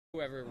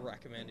whoever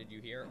recommended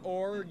you here,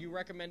 or you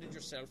recommended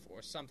yourself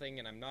or something,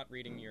 and I'm not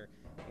reading your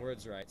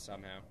words right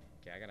somehow.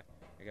 Okay, I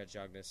gotta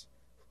jog this.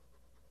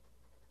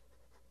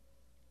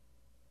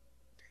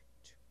 3,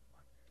 2,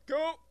 1,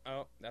 go!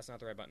 Oh, that's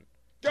not the right button.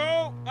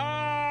 Go!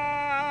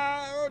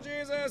 Ah! Oh,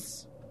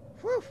 Jesus!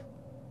 Whew!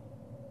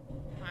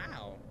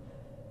 Wow.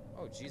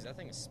 Oh, jeez, that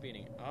thing is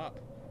speeding up.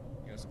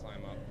 Let's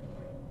climb up.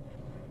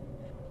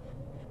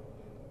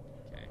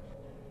 Okay.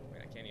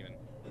 Wait, I can't even.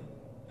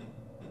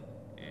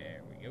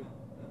 There we go.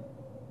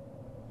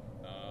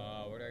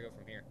 Where do I go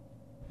from here?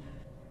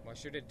 Well, I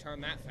should have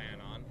turned that fan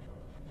on.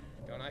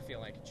 Don't I feel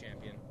like a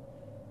champion?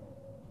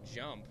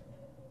 Jump.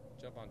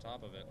 Jump on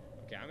top of it.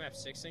 Okay, I'm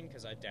F6ing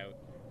because I doubt.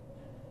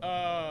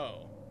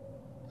 Oh.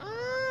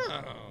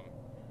 Oh.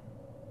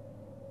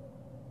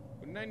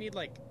 Wouldn't I need,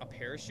 like, a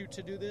parachute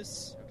to do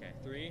this? Okay,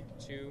 3,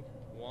 2,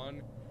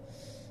 1.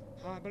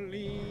 I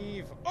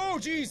believe. Oh,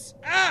 jeez!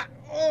 Ah!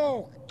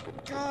 Oh,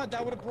 God,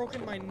 that would have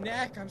broken my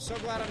neck. I'm so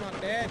glad I'm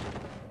not dead.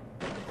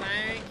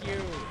 Thank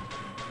you.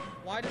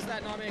 Why does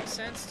that not make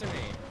sense to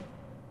me?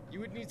 You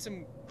would need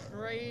some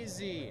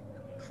crazy,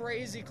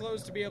 crazy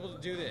clothes to be able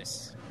to do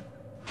this.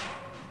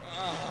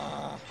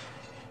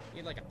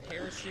 Need, like, a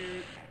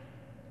parachute.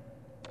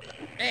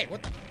 Hey,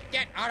 what the?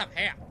 Get out of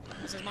here!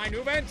 This is my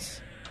new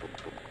vent!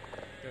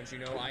 Don't you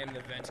know I am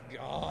the vent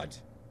god?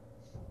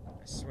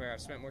 I swear,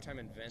 I've spent more time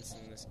in vents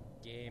than this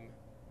game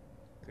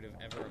could have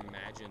ever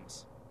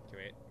imagined.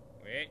 Okay,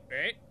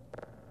 wait.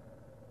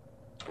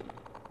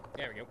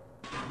 There we go.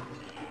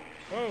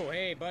 Whoa,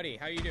 hey, buddy,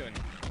 how you doing?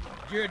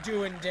 You're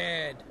doing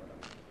dead.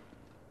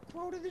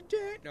 Quote of the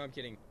day. No, I'm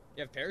kidding.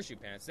 You have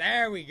parachute pants.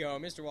 There we go,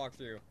 Mr.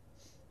 Walkthrough.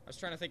 I was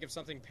trying to think of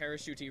something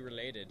parachute-y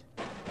related,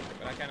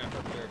 but I kind of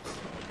herped.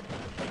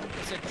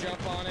 It said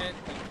jump on it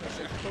and push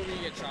it. Hope you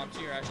get chopped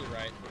to, you're actually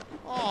right.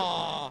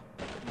 Aww,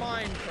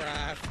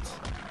 Minecraft.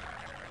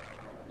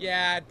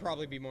 Yeah, it'd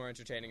probably be more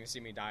entertaining to see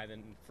me die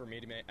than for me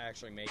to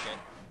actually make it.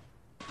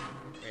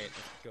 Wait,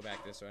 let's go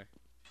back this way.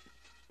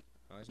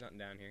 Oh, there's nothing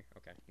down here.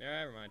 Okay,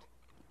 never mind.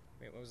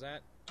 Wait, what was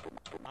that?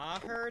 I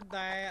heard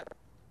that.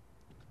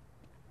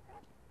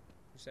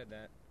 Who said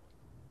that?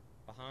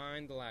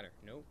 Behind the ladder.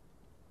 Nope.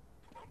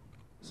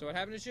 So what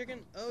happened to chicken?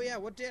 Oh yeah,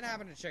 what did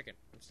happen to chicken?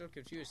 I'm still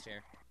confused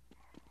here.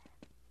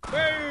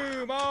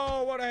 Boom!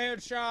 Oh, what a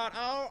headshot!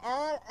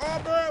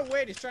 Oh,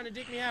 wait, he's trying to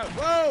dig me out.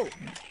 Whoa!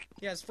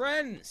 He has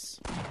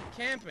friends!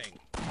 Camping.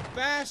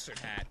 Bastard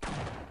hat.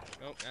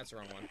 Oh, that's the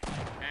wrong one.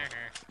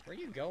 Where are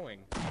you going?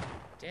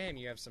 Damn,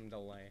 you have some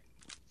delay.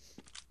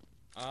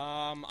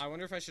 I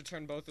wonder if I should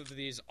turn both of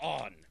these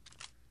on.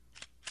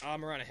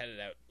 We're gonna head it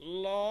out.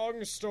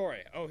 Long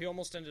story. Oh, he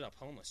almost ended up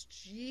homeless.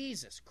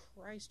 Jesus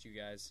Christ, you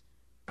guys.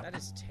 That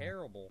is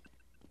terrible.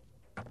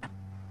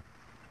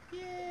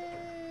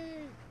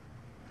 Yay!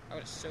 I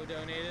would have so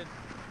donated.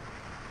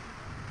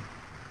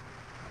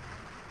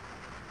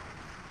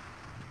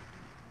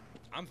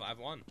 I'm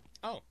 5'1".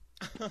 Oh.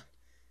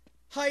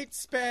 Height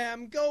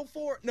spam, go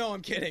for it. No,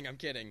 I'm kidding.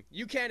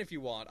 You can if you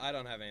want. I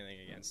don't have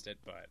anything against it,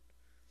 but...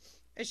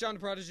 Hey, Sean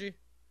the Prodigy.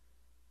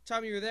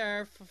 Time you were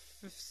there.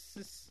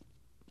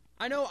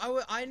 I know,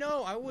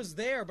 I was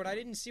there, but I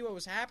didn't see what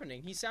was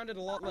happening. He sounded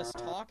a lot less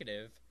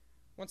talkative.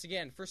 Once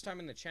again, first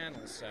time in the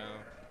channel, so...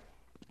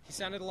 He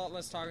sounded a lot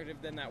less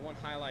talkative than that one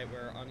highlight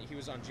where he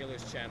was on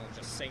Jiller's channel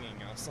just singing.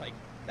 I was like,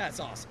 that's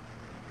awesome.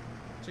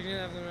 She didn't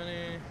have the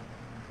money.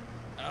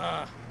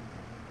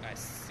 I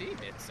see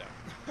it, so.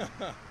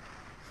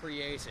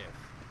 Creative.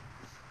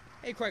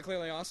 Hey, quite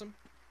clearly awesome.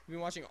 You've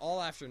been watching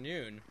all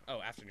afternoon.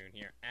 Oh, afternoon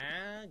here.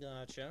 Ah,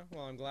 gotcha.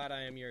 Well, I'm glad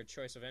I am your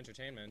choice of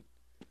entertainment.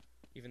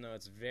 Even though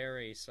it's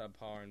very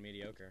subpar and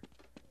mediocre.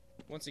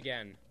 Once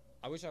again,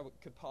 I wish I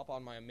could pop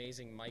on my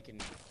amazing mic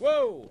and...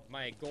 Whoa!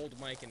 My gold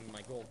mic and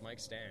my gold mic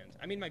stand.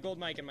 I mean, my gold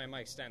mic and my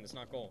mic stand is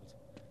not gold.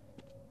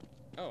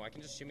 Oh, I can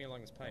just shimmy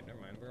along this pipe.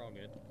 Never mind, we're all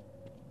good.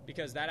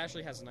 Because that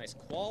actually has nice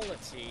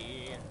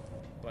quality.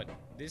 But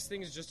this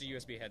thing is just a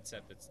USB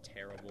headset that's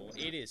terrible.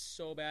 It is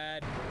so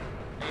bad.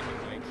 Name me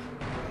Mike.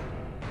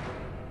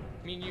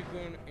 Me and you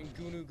gonna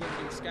do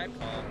Skype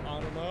call? I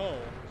don't know.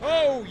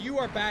 Oh, you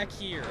are back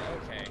here.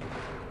 Okay.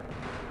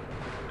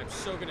 I'm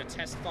so gonna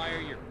test fire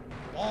your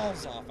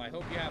balls off. I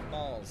hope you have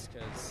balls,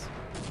 because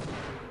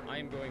I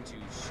am going to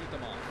shoot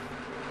them off.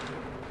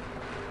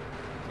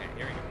 Okay,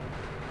 here we go.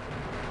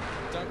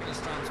 Duncan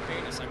Tom's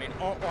penis. I mean,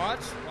 oh,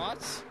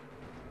 what?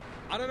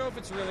 I don't know if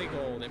it's really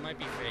gold. It might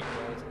be fake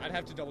gold. I'd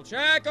have to double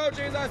check. Oh,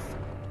 Jesus!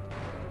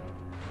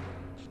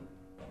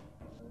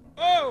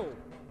 Oh!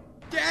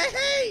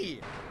 Hey!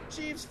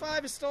 Jeeves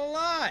 5 is still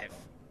alive!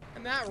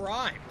 And that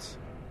rhymed.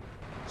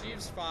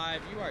 Jeeves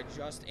 5, you are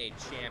just a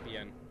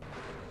champion.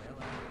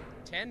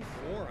 10-4,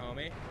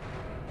 homie.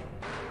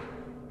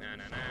 Nah.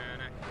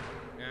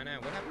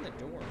 What happened to the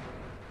door?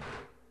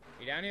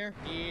 You down here?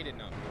 He did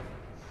not move.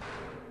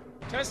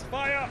 Test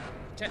fire!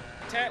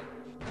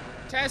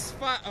 Test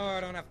fire! Oh, I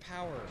don't have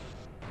power.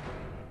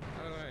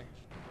 How do I...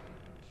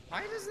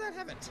 Why does that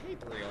have a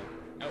tape reel?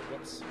 Oh,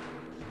 whoops.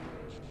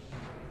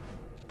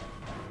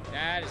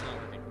 That is not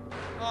working.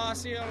 Oh,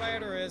 see you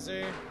later,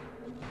 Izzy.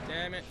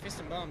 Damn it, fist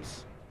and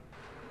bums.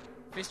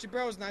 Fist your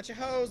bros, not your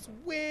hoes.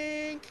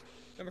 Wink!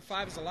 Number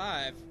 5 is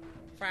alive.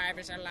 5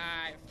 is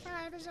alive.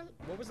 5 is alive.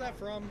 What was that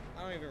from?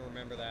 I don't even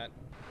remember that.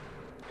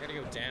 I gotta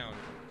go down.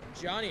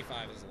 Johnny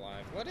 5 is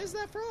alive. What is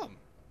that from?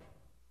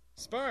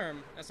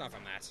 Sperm? That's not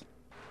from that.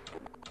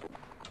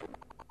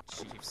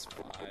 Chiefs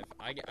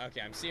 5.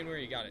 Okay, I'm seeing where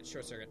you got it.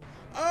 Short circuit.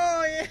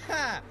 Oh,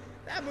 yeah!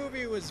 That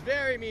movie was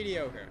very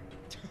mediocre.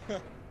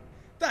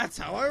 That's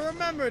how I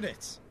remembered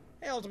it!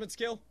 Hey, ultimate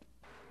skill.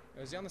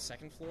 Oh, is he on the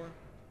 2nd floor?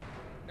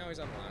 No, he's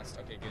on the last.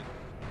 Okay, good.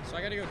 So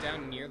I gotta go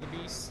down near the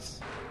beasts.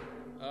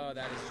 Oh,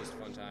 that is just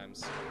fun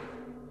times.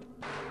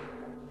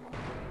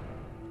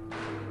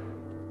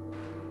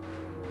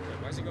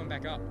 Wait, why is he going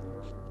back up?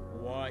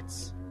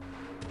 What?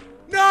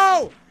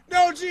 No!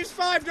 No, Chiefs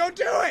 5, don't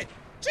do it!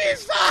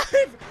 Chiefs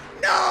 5!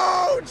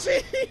 No!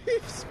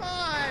 Chiefs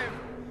 5!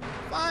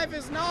 5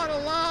 is not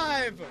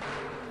alive!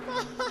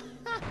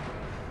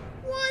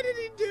 Why did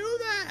he do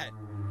that?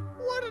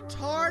 What a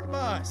tard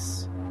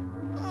bus!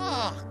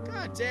 Oh,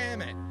 god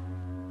damn it.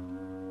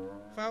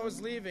 If I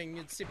was leaving,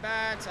 you'd see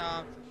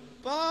better.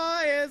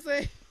 Bye,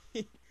 Izzy!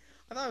 I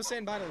thought I was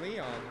saying bye to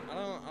Leon. I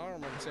don't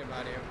remember saying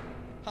bye to you.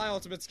 Hi,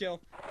 ultimate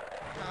skill.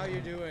 How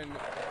you doing?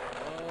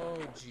 Oh,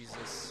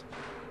 Jesus.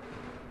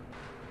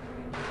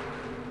 I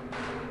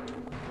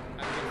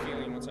have a good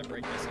feeling once I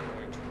break this, I'm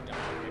going to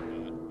die,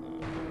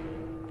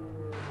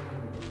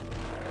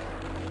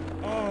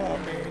 but... Oh,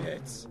 made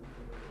it!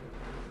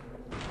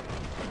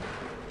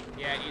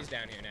 Yeah, he's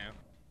down here now.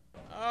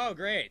 Oh,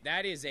 great.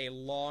 That is a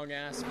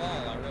long-ass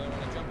fall. I really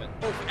want to jump it.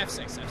 Oh,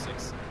 F6,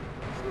 F6.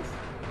 Whew.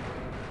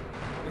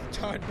 With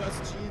Tard Bus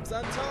Jeeves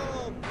and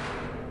Tom!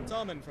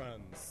 Tom and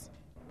friends.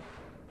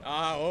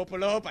 Ah,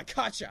 Opalope, I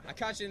caught you. I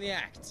caught you in the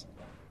act.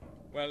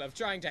 Well, of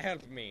trying to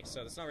help me,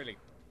 so that's not really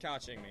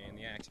catching me in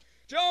the act.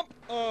 Jump!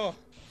 Oh!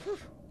 Whew.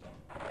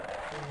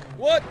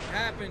 What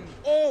happened?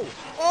 Oh!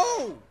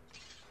 Oh!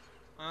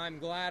 I'm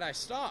glad I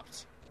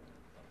stopped.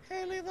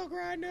 Hey, lethal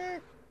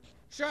grinder!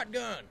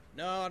 Shotgun!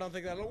 No, I don't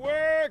think that'll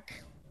work!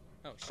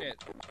 Oh, shit.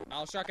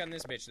 I'll shotgun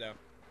this bitch, though.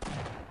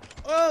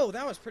 Oh,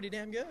 that was pretty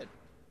damn good.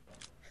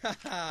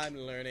 Haha, I'm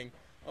learning.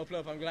 Oh,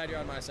 Plop, I'm glad you're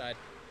on my side.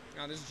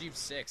 Oh, this is Jeep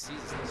 6.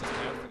 He's just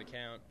out for the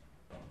count.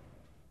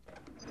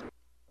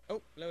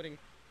 Oh, loading.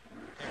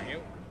 There we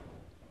go.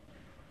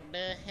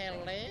 The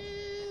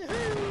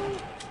hello!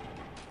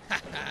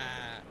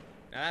 Haha!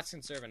 Now that's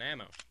conserving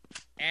ammo.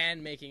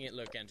 And making it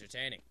look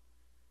entertaining.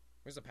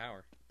 Where's the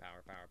power?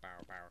 Power, power,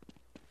 power, power.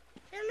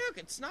 Hey, look,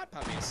 it's snot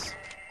puppies.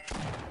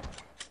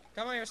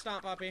 Come on here,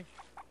 snot puppy.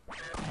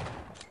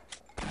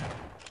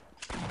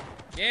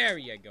 There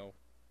you go.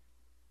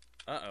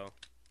 Uh-oh.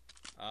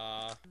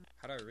 How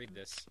do I read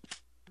this?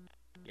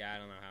 Yeah, I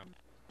don't know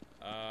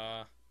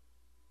how.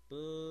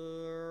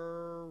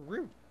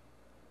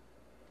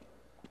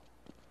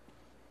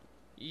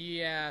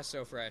 Yeah,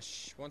 so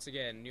fresh. Once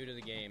again, new to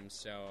the game,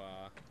 so,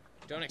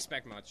 don't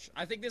expect much.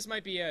 I think this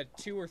might be a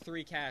 2 or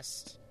 3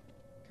 cast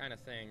kind of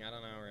thing. I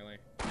don't know, really.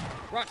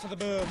 Right to the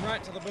boom,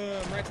 right to the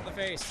boom, right to the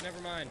face.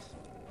 Never mind.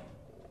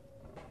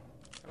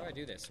 How do I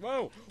do this?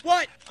 Whoa!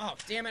 What? Oh,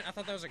 damn it. I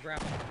thought that was a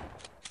grapple.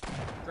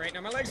 Great,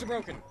 now my legs are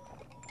broken.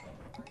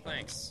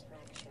 Thanks.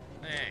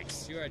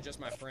 Thanks. You are just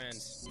my friend.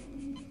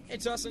 Hey,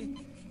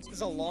 Tussin. This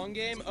is a long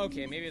game?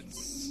 Okay, maybe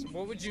it's...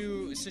 What would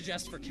you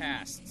suggest for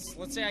casts?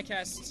 Let's say I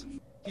cast...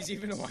 He's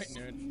even a white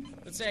nerd.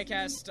 Let's say I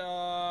cast,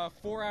 4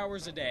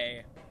 hours a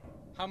day.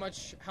 How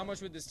much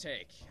would this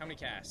take? How many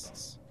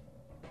casts?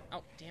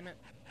 Oh, damn it.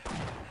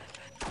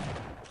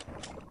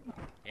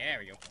 There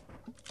we go.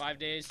 5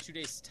 days, 2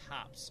 days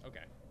tops.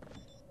 Okay.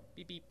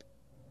 Beep, beep.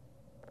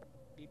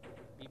 Beep,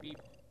 beep, beep.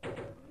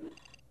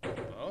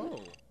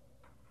 Oh.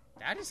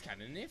 That is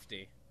kind of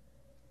nifty.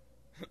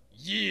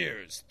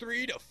 Years.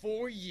 3 to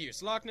 4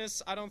 years. Loch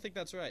Ness, I don't think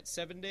that's right.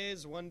 7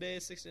 days, 1 day,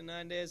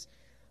 69 days.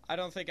 I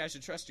don't think I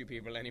should trust you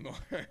people anymore.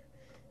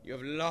 You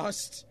have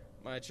lost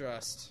my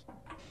trust.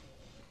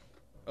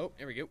 Oh,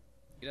 here we go.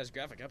 It has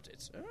graphic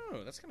updates.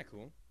 Oh, that's kind of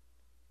cool.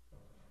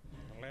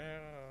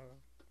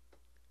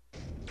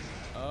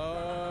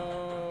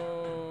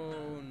 Oh,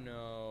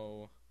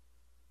 no.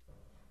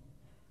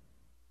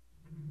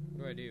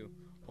 What do I do?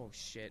 Oh,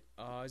 shit.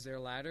 Is there a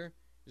ladder?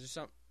 Is there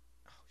some...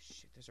 Oh,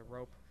 shit, there's a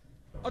rope.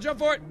 I'll jump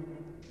for it!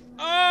 Oh,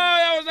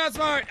 that was not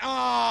smart!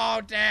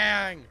 Oh,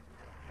 dang!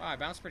 Wow, I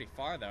bounced pretty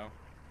far, though.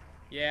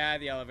 Yeah,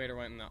 the elevator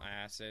went in the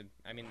acid.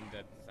 I mean,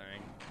 the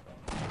thing.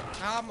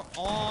 Come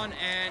on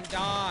and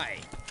die!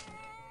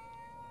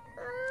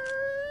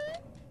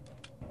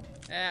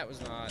 That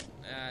is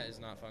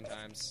not fun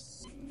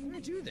times. How do I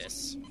do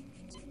this?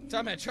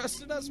 Time I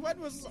trusted us?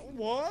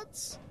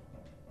 What?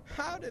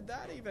 How did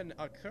that even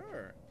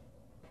occur?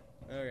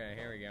 Okay,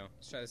 here we go.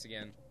 Let's try this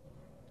again.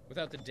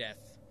 Without the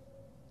death.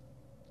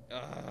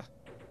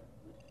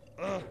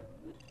 That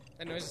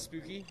noise is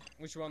spooky.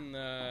 Which one?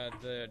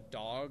 The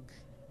dog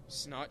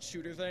snot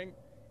shooter thing?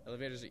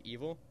 Elevators are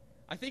evil.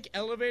 I think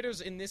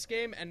elevators in this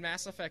game and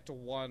Mass Effect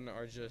 1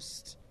 are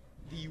just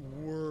the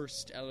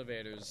worst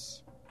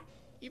elevators.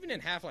 Even in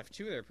Half-Life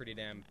 2, they're pretty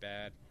damn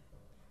bad.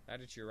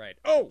 Ladder to your right.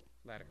 Oh!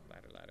 Ladder,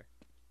 ladder, ladder.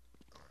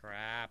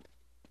 Crap.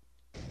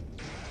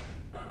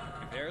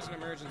 there's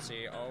an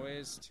emergency,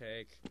 always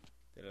take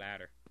the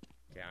ladder.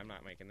 Okay, I'm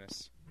not making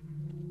this.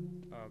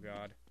 Oh,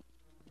 God.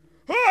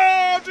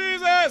 Oh,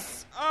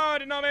 Jesus! Oh, I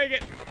did not make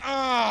it.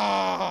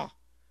 Oh,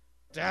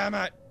 damn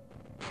it.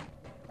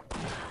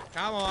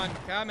 Come on,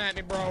 come at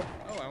me, bro.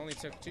 Oh, I only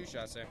took 2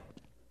 shots there.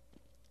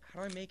 How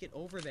do I make it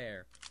over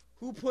there?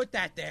 Who put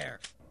that there?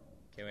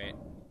 Okay, wait.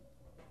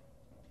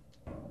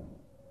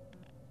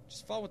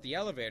 Just fall with the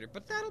elevator,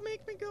 but that'll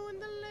make me go in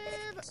the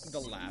lava. The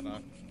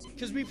lava.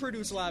 Because we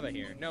produce lava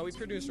here. No, we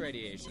produce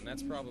radiation.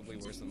 That's probably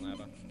worse than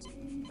lava.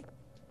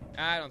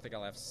 I don't think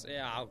I'll have...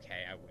 Yeah,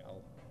 okay, I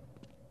will.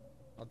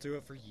 I'll do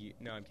it for you.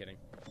 No, I'm kidding.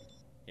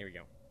 Here we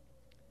go.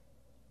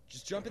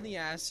 Just jump in the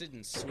acid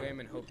and swim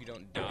and hope you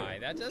don't die.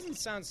 That doesn't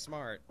sound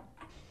smart.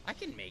 I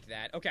can make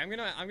that. Okay, I'm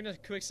gonna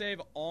quick save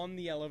on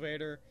the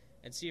elevator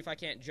and see if I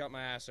can't jump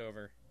my ass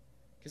over.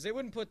 Because they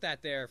wouldn't put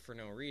that there for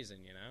no reason,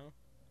 you know?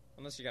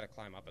 Unless you gotta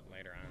climb up it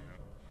later, I don't know.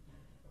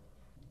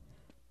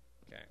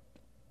 Okay.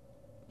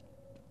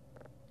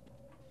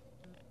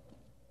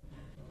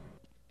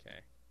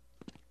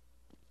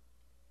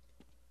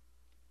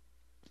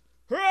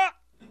 Okay.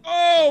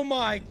 Oh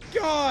my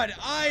god!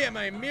 I am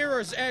a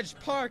Mirror's Edge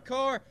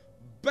parkour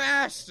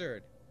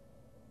bastard!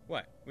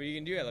 What? What are you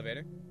gonna do,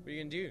 elevator? What are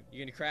you gonna do?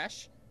 You gonna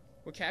crash?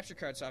 What capture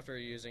card software are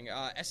you using?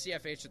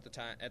 SCFH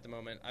at the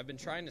moment. I've been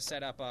trying to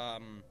set up,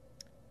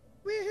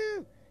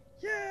 woohoo!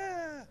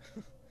 Yeah!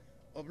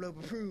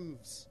 Upload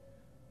approves.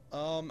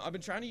 I've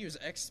been trying to use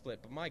XSplit,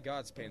 but my god,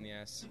 it's a pain in the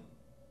ass.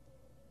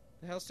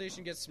 The health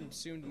station gets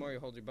consumed the more you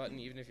hold your button,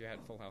 even if you had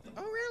full health.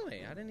 Oh,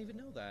 really? I didn't even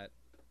know that.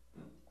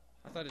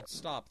 I thought it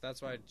stopped.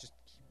 That's why I just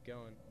keep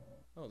going.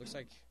 Oh, it looks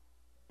like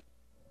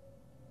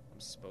I'm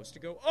supposed to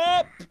go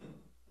up!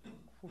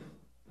 Whew.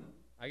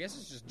 I guess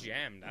it's just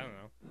jammed. I don't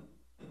know.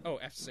 Oh,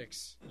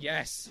 F6.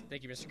 Yes!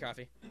 Thank you, Mr.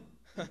 Coffee.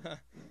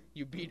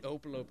 You beat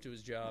Opalope to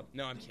his job.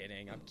 No, I'm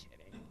kidding. I'm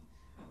kidding.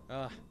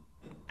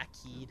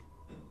 Akid.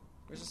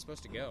 Where's this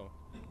supposed to go?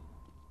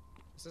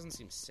 This doesn't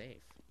seem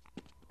safe.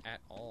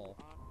 At all.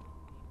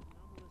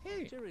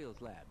 Hey! Materials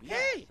lab.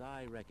 Hey! Yes,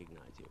 I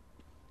recognize you.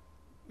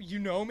 You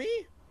know me?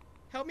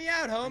 Help me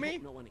out, I homie!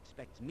 hope no one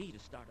expects me to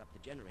start up the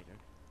generator.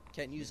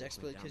 Can't use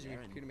XSplit because your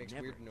computer makes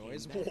weird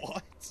noise. came back.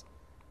 What?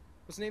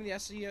 What's the name of the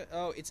SC?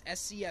 Oh, it's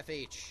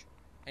SCFH.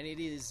 And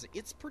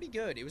it's pretty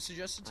good. It was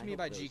suggested to me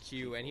by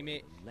GQ, and he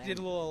did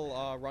a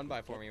little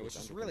run-by for me, which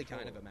is really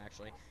kind of him,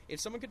 actually. If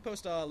someone could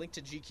post a link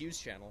to GQ's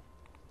channel,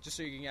 just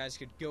so you guys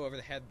could go over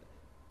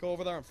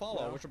there and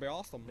follow, Well, which would be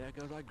awesome. There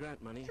goes our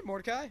grant money. Hey,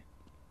 Mordecai.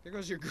 There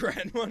goes your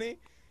grant money.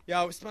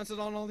 Yeah, we spent it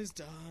on all these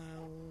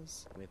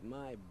dials. With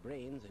my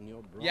brains and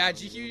your brawn, Yeah,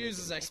 GQ you'll make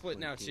uses an XSplit excellent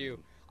now, too.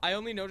 team. I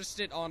only noticed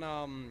it on,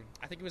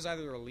 I think it was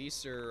either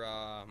Release or,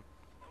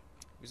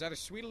 it was either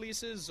Sweet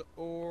Elise's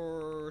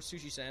or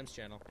Sushi Sam's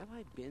channel. Have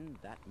I been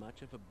that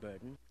much of a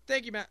burden?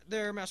 Thank you,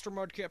 Master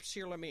Mudcaps.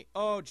 Here, let me...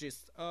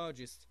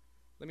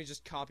 Let me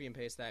just copy and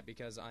paste that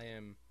because I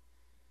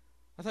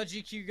thought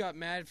GQ got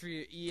mad for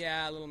you.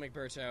 Yeah, Little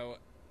McBurto.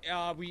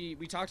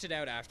 We talked it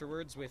out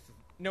afterwards with...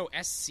 No,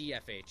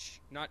 SCFH,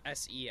 not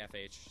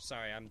SEFH.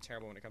 Sorry, I'm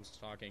terrible when it comes to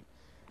talking.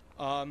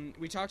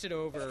 We talked it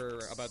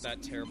over about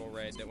that terrible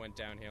raid that went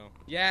downhill.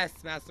 Yes,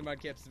 Master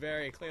Mudcaps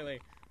very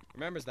clearly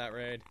remembers that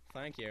raid.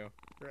 Thank you.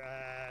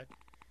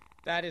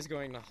 That is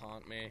going to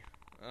haunt me.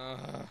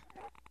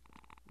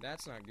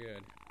 That's not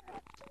good.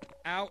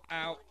 Ow,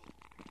 ow.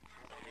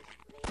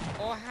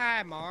 Oh,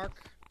 hi, Mark.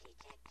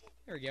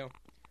 There we go.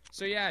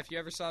 So yeah, if you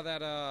ever saw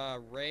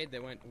that raid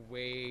that went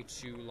way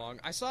too long,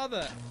 I saw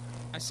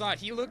it.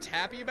 He looked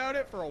happy about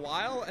it for a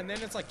while, and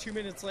then it's like 2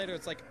 minutes later,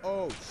 it's like,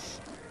 oh,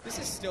 this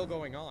is still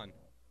going on.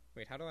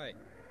 Wait, how do I...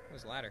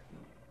 Where's the ladder?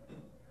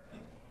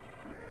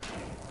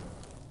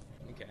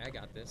 Okay, I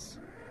got this.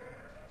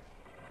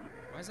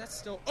 Why is that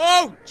still...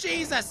 Oh,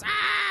 Jesus!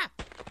 Ah!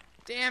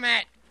 Damn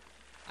it!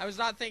 I was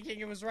not thinking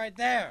it was right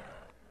there.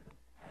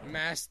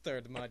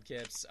 Mastered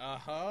Mudcaps.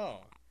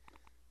 Oh.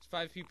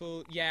 5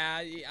 people.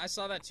 Yeah, I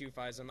saw that too,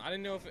 Fizem. I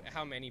didn't know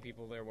how many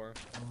people there were.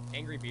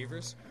 Angry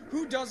Beavers.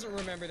 Who doesn't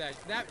remember that?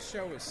 That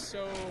show was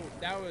so...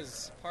 That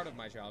was part of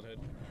my childhood.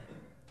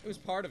 It was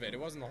part of it. It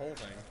wasn't the whole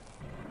thing.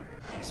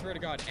 I swear to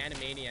God,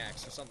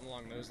 Animaniacs or something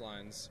along those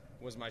lines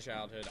was my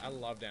childhood. I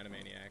loved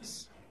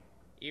Animaniacs.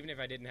 Even if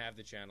I didn't have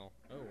the channel.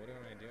 Oh, what am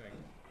I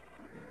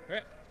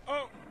doing?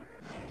 Oh!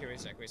 Okay, wait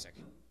a sec.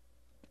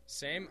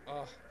 Same?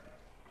 Oh.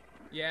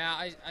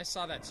 Yeah, I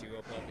saw that too,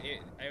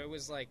 Upload. It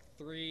was like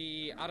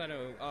 3, I don't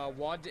know,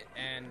 Wad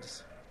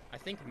and I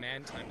think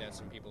Man timed out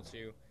some people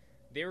too.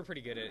 They were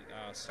pretty good at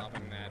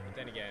stopping that, but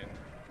then again...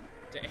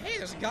 Hey,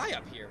 there's a guy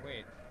up here,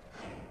 wait.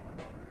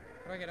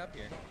 How do I get up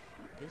here?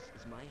 This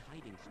is my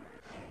hiding spot,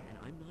 and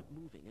I'm not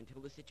moving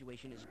until the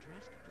situation is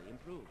drastically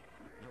improved.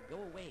 Now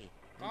go away,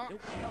 and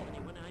don't tell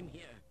anyone I'm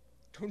here.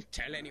 Don't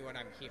tell anyone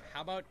I'm here.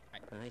 How about...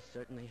 I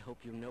certainly hope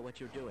you know what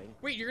you're doing.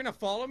 Wait, you're gonna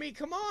follow me?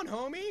 Come on,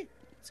 homie!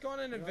 Let's go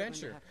on an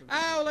adventure.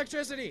 Ow,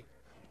 electricity!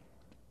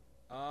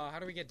 How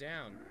do we get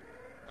down?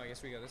 Oh, I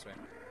guess we go this way.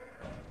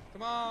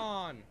 Come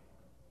on!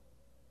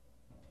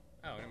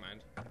 Oh, never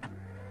mind.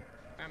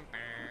 Bam,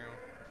 bam.